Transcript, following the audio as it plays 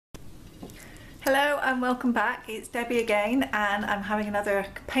Hello and welcome back. It's Debbie again, and I'm having another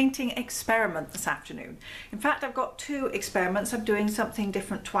painting experiment this afternoon. In fact, I've got two experiments. I'm doing something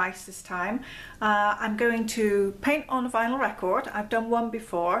different twice this time. I'm going to paint on a vinyl record. I've done one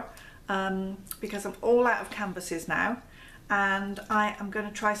before because I'm all out of canvases now, and I am going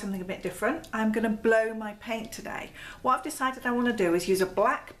to try something a bit different. I'm going to blow my paint today. What I've decided I want to do is use a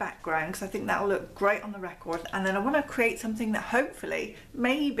black background because I think that'll look great on the record, and then I want to create something that hopefully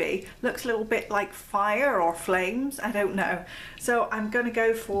maybe looks a little bit like fire or flames, I don't know. So I'm going to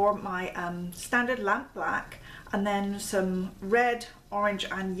go for my standard lamp black and then some red, orange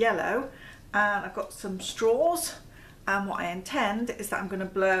and yellow, and I've got some straws, and what I intend is that I'm going to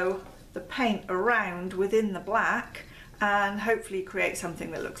blow the paint around within the black and hopefully create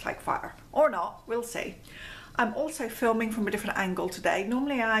something that looks like fire. Or not, we'll see. I'm also filming from a different angle today.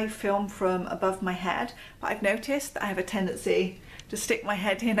 Normally I film from above my head, but I've noticed that I have a tendency to stick my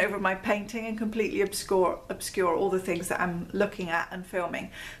head in over my painting and completely obscure all the things that I'm looking at and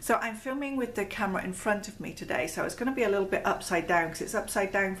filming. So I'm filming with the camera in front of me today, so it's going to be a little bit upside down because it's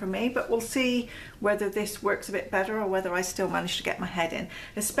upside down for me, but we'll see whether this works a bit better or whether I still manage to get my head in,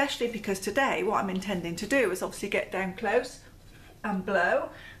 especially because today what I'm intending to do is obviously get down close and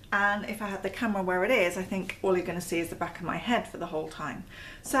blow. And if I had the camera where it is, I think all you're going to see is the back of my head for the whole time.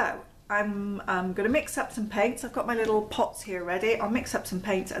 So I'm going to mix up some paints. I've got my little pots here ready. I'll mix up some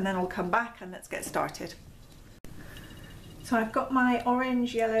paints and then I'll come back and let's get started. So I've got my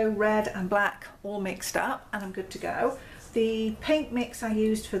orange, yellow, red and black all mixed up and I'm good to go. The paint mix I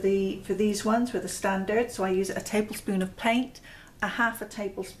used for these ones were the standard. So I use a tablespoon of paint, a half a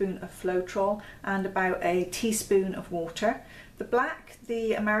tablespoon of Floetrol and about a teaspoon of water. The black,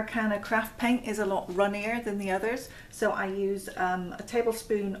 the Americana craft paint, is a lot runnier than the others, so I use a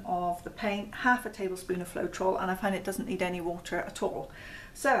tablespoon of the paint, half a tablespoon of Floetrol, and I find it doesn't need any water at all.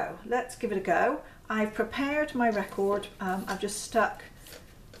 So let's give it a go. I've prepared my record. I've just stuck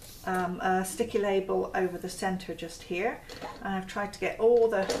a sticky label over the centre just here, and I've tried to get all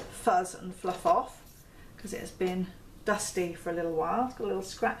the fuzz and fluff off because it has been dusty for a little while. It's got a little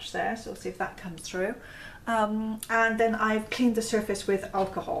scratch there, so we'll see if that comes through. And then I've cleaned the surface with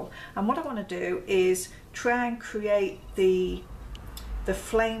alcohol, and what I want to do is try and create the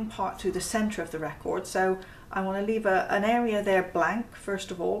flame part through the center of the record. So I want to leave an area there blank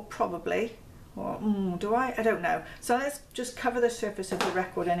first of all, probably, or do I don't know. So let's just cover the surface of the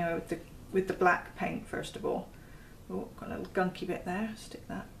record anyway with the black paint first of all. Oh, got a little gunky bit there, stick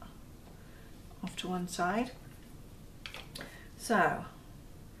that off to one side. So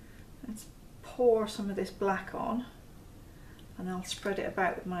let's pour some of this black on and I'll spread it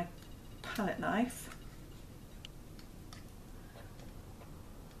about with my palette knife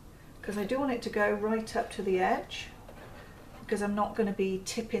because I do want it to go right up to the edge, because I'm not going to be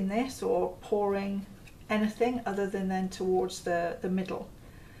tipping this or pouring anything other than then towards the middle.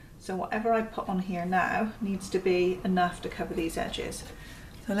 So whatever I put on here now needs to be enough to cover these edges.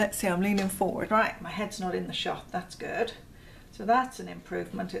 So let's see, I'm leaning forward. Right, my head's not in the shot, that's good. So that's an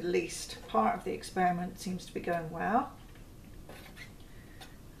improvement at least. Part of the experiment seems to be going well.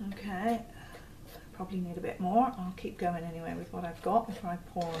 Okay, probably need a bit more. I'll keep going anyway with what I've got before I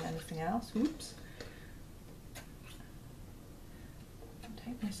pour on anything else. Oops.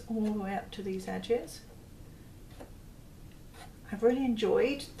 Take this all the way up to these edges. I've really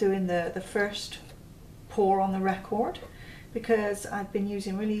enjoyed doing the first pour on the record because I've been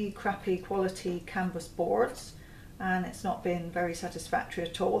using really crappy quality canvas boards, and it's not been very satisfactory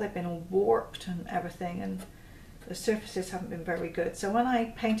at all. They've been all warped and everything, and the surfaces haven't been very good. So when I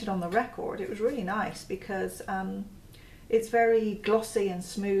painted on the record, it was really nice because it's very glossy and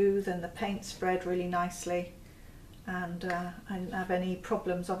smooth, and the paint spread really nicely, and I didn't have any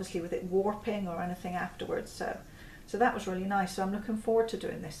problems obviously with it warping or anything afterwards. So that was really nice. So I'm looking forward to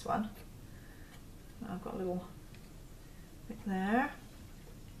doing this one. I've got a little bit there.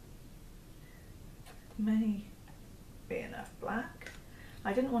 May be enough black.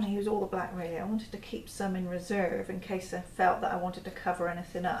 I didn't want to use all the black really. I wanted to keep some in reserve in case I felt that I wanted to cover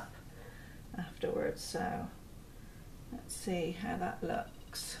anything up afterwards. So let's see how that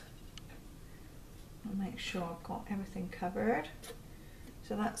looks. I'll make sure I've got everything covered.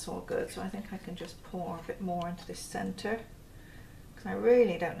 So that's all good. So I think I can just pour a bit more into this center, because I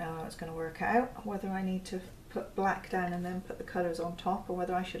really don't know how it's going to work out, whether I need to put black down and then put the colours on top, or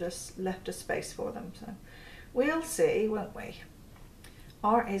whether I should have left a space for them. So we'll see, won't we?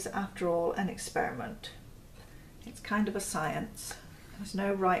 Art is, after all, an experiment. It's kind of a science. There's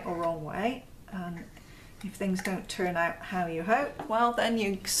no right or wrong way, and if things don't turn out how you hope, well then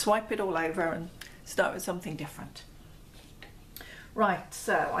you swipe it all over and start with something different. Right,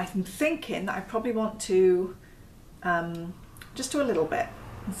 so I'm thinking that I probably want to just do a little bit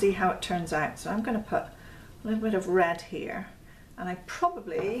and see how it turns out. So I'm going to put a little bit of red here, and I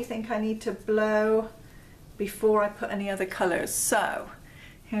probably think I need to blow before I put any other colours. So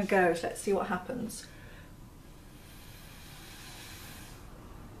here goes, let's see what happens.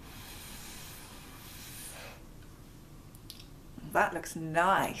 That looks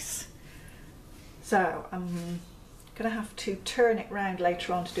nice. So I'm going to have to turn it round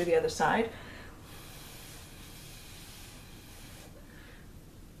later on to do the other side.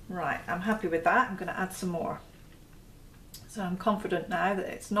 Right, I'm happy with that. I'm going to add some more. So I'm confident now that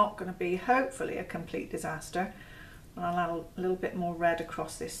it's not going to be, hopefully, a complete disaster. And I'll add a little bit more red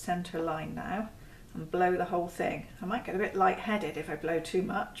across this centre line now and blow the whole thing. I might get a bit lightheaded if I blow too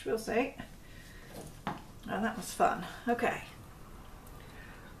much, we'll see. Oh, that was fun. Okay.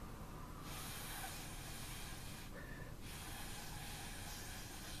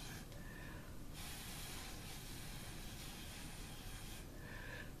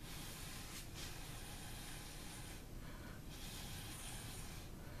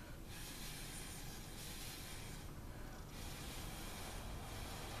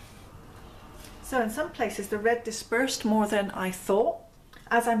 So in some places the red dispersed more than I thought.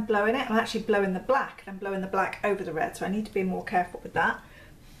 As I'm blowing it, I'm actually blowing the black, and I'm blowing the black over the red, so I need to be more careful with that.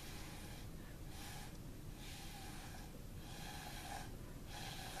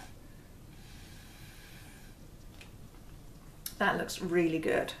 That looks really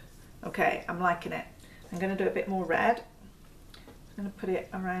good. Okay, I'm liking it. I'm going to do a bit more red. I'm going to put it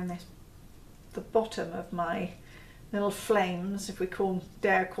around the bottom of my little flames, if we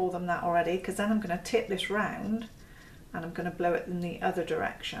dare call them that already, because then I'm going to tip this round and I'm going to blow it in the other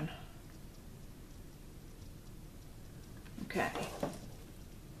direction. Okay.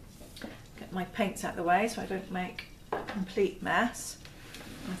 Get my paints out of the way so I don't make a complete mess.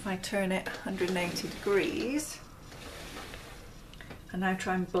 And if I turn it 180 degrees, and now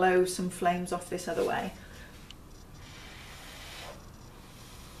try and blow some flames off this other way.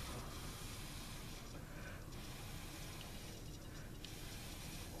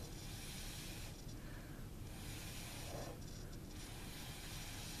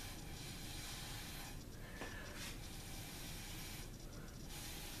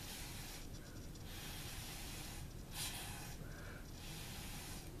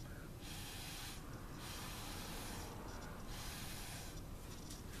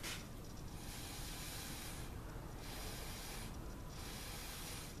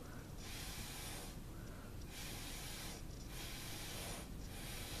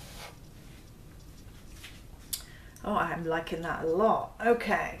 Oh, I'm liking that a lot.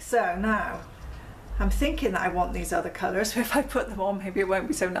 Okay, so now I'm thinking that I want these other colours, so if I put them on maybe it won't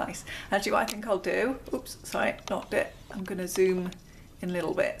be so nice. Actually what I think I'll do, oops, sorry, knocked it. I'm going to zoom in a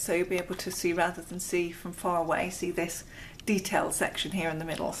little bit so you'll be able to see, rather than see from far away, see this detailed section here in the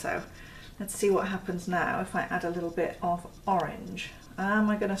middle. So let's see what happens now if I add a little bit of orange.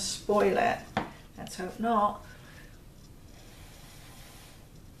 Am I going to spoil it? Let's hope not.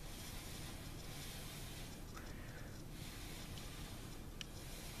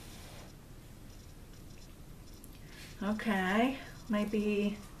 Okay,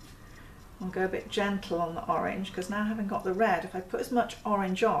 maybe I'll go a bit gentle on the orange, because now having got the red, if I put as much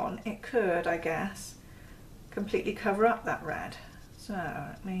orange on, it could, I guess, completely cover up that red. So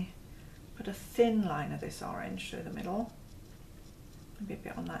let me put a thin line of this orange through the middle, maybe a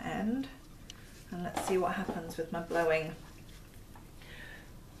bit on that end, and let's see what happens with my blowing.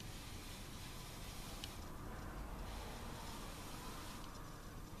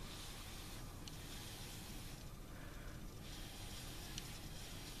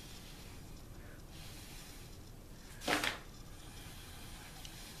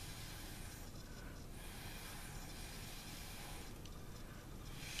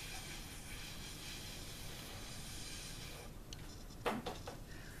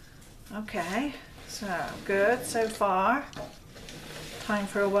 Okay, so good so far. Time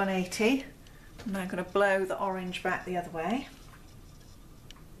for a 180. I'm now going to blow the orange back the other way.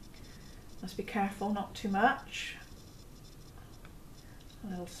 Must be careful, not too much. A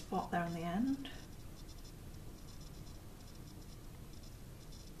little spot there on the end.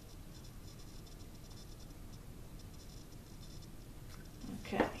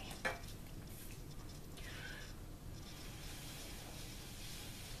 Okay.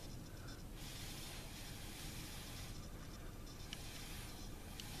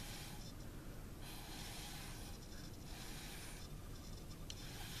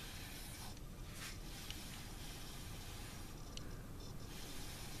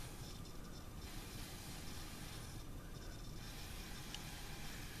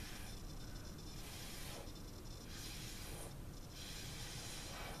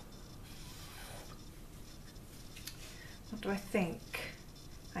 do I think?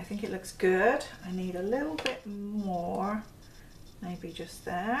 I think it looks good. I need a little bit more, maybe just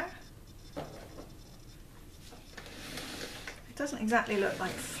there. It doesn't exactly look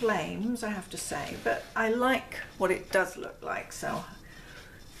like flames, I have to say, but I like what it does look like, so.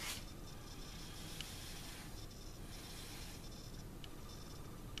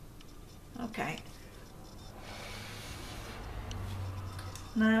 Okay.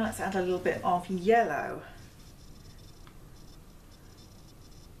 Now let's add a little bit of yellow.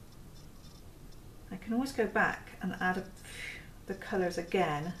 I can always go back and add the colours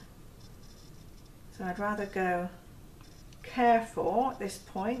again. So I'd rather go careful at this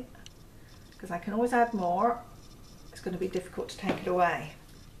point, because I can always add more. It's going to be difficult to take it away.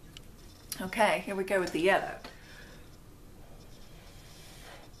 Okay, here we go with the yellow.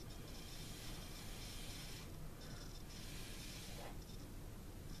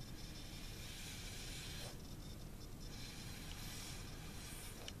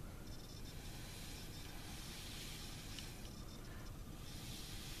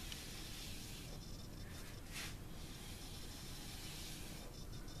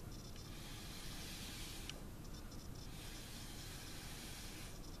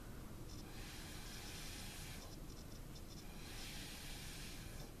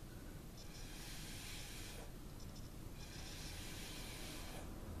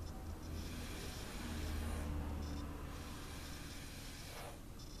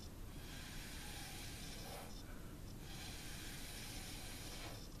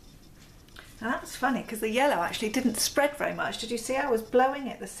 Now that was funny because the yellow actually didn't spread very much. Did you see I was blowing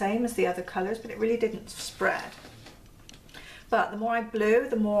it the same as the other colours, but it really didn't spread. But the more I blew,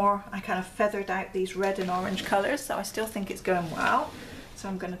 the more I kind of feathered out these red and orange colours, so I still think it's going well. So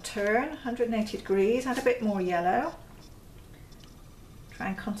I'm going to turn 180 degrees, add a bit more yellow. Try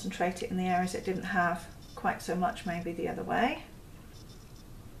and concentrate it in the areas it didn't have quite so much maybe the other way.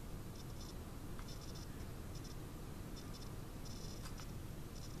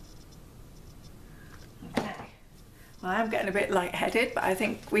 Well, I'm getting a bit lightheaded, but I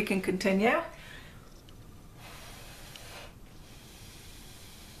think we can continue. I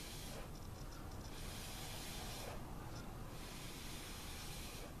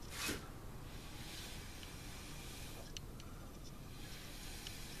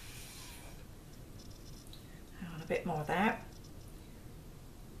want a bit more there.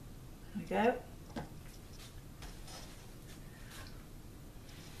 There we go.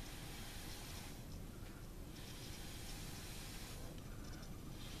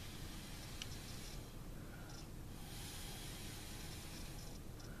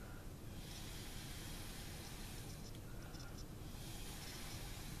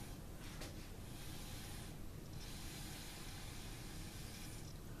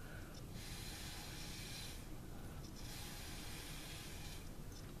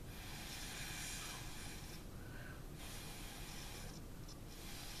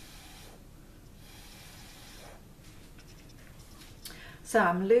 So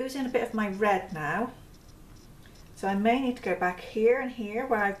I'm losing a bit of my red now. So I may need to go back here and here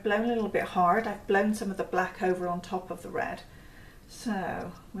where I've blown a little bit hard. I've blown some of the black over on top of the red.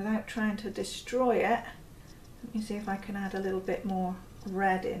 So without trying to destroy it, let me see if I can add a little bit more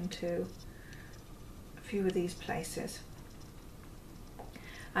red into a few of these places.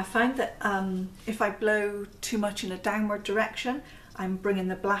 I find that if I blow too much in a downward direction, I'm bringing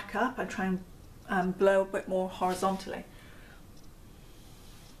the black up. I try and blow a bit more horizontally.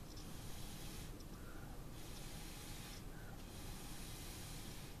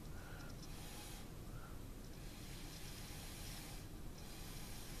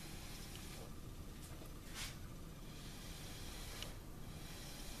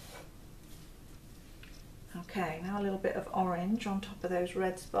 Okay, now a little bit of orange on top of those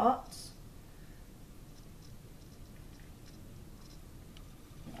red spots.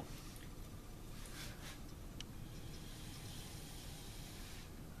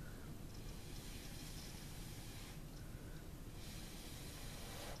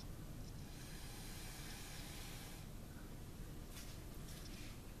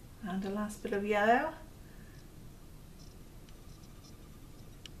 And a last bit of yellow.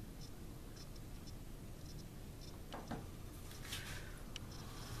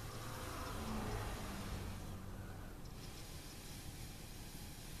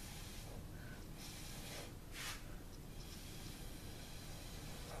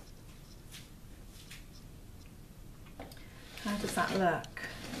 How does that look?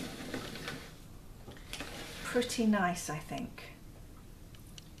 Pretty nice, I think.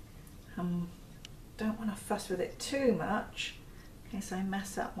 Don't want to fuss with it too much in case I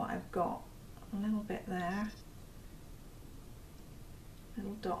mess up what I've got. A little bit there.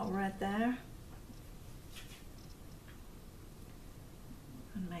 Little dot of red there.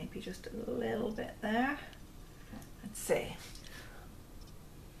 And maybe just a little bit there. Let's see.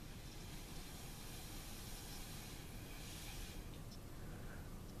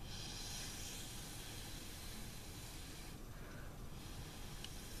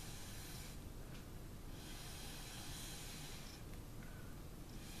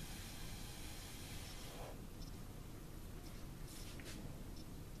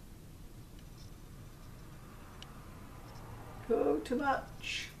 Oh, too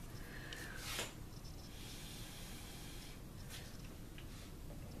much.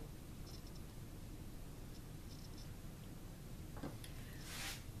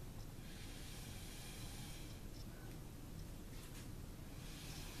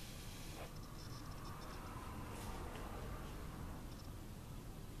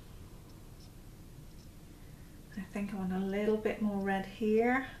 I think I want a little bit more red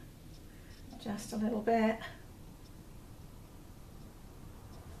here, just a little bit.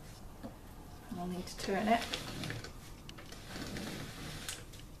 I'll need to turn it.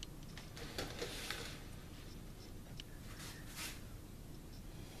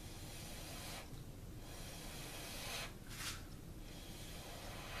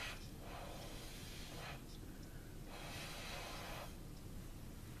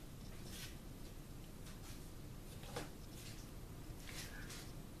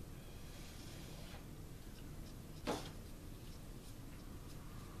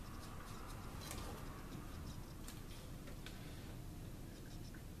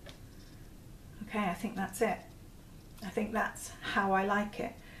 Okay, I think that's it. I think that's how I like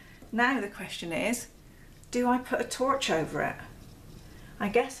it. Now the question is, do I put a torch over it? I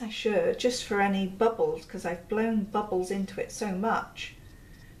guess I should, just for any bubbles, because I've blown bubbles into it so much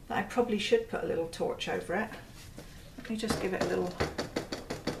that I probably should put a little torch over it. Let me just give it a little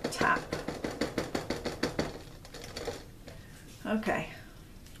tap. Okay.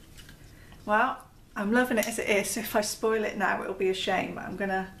 Well, I'm loving it as it is, so if I spoil it now it'll be a shame. I'm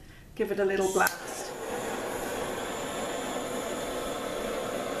gonna give it a little blast.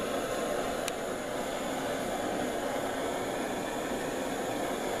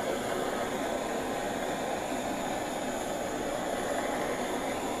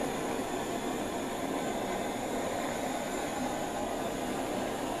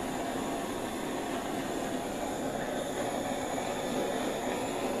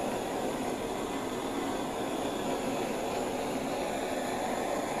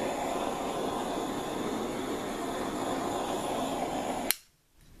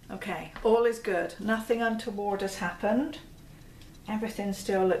 Okay, all is good. Nothing untoward has happened. Everything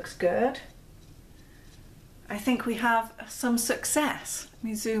still looks good. I think we have some success. Let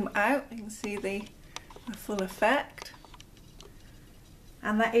me zoom out, you can see the full effect.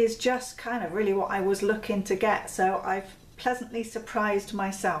 And that is just kind of really what I was looking to get. So I've pleasantly surprised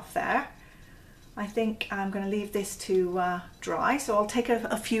myself there. I think I'm going to leave this to dry, so I'll take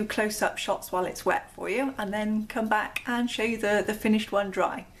a few close-up shots while it's wet for you and then come back and show you the finished one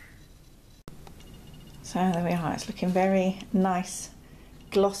dry. So there we are, it's looking very nice,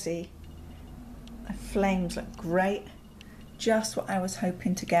 glossy. The flames look great, just what I was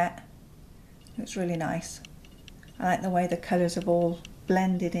hoping to get. Looks really nice. I like the way the colours have all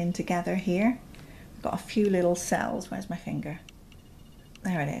blended in together here. I've got a few little cells, where's my finger?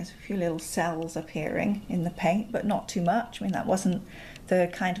 There it is, a few little cells appearing in the paint, but not too much. I mean, that wasn't the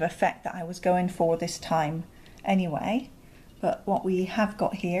kind of effect that I was going for this time anyway. But what we have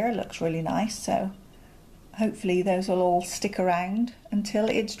got here looks really nice, so hopefully those will all stick around until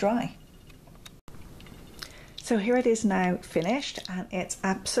it's dry. So here it is now finished, and it's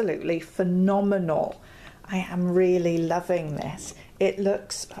absolutely phenomenal. I am really loving this. It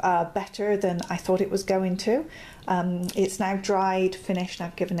looks better than I thought it was going to. It's now dried, finished.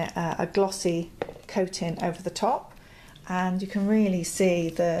 I've given it a glossy coating over the top, and you can really see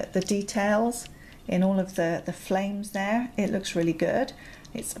the details in all of the flames there. It looks really good.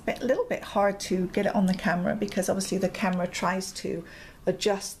 It's a little bit hard to get it on the camera because obviously the camera tries to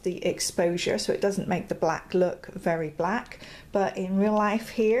adjust the exposure so it doesn't make the black look very black, but in real life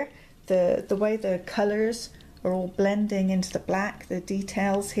here, the way the colours are all blending into the black, the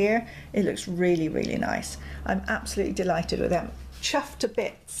details here, it looks really, really nice. I'm absolutely delighted with them. Chuffed to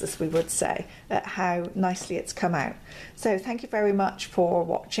bits, as we would say, at how nicely it's come out. So thank you very much for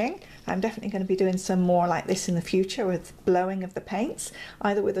watching. I'm definitely going to be doing some more like this in the future with blowing of the paints,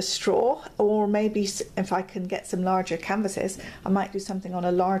 either with a straw or maybe if I can get some larger canvases, I might do something on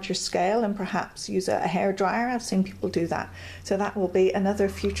a larger scale and perhaps use a hairdryer. I've seen people do that. So that will be another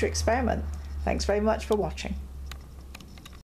future experiment. Thanks very much for watching.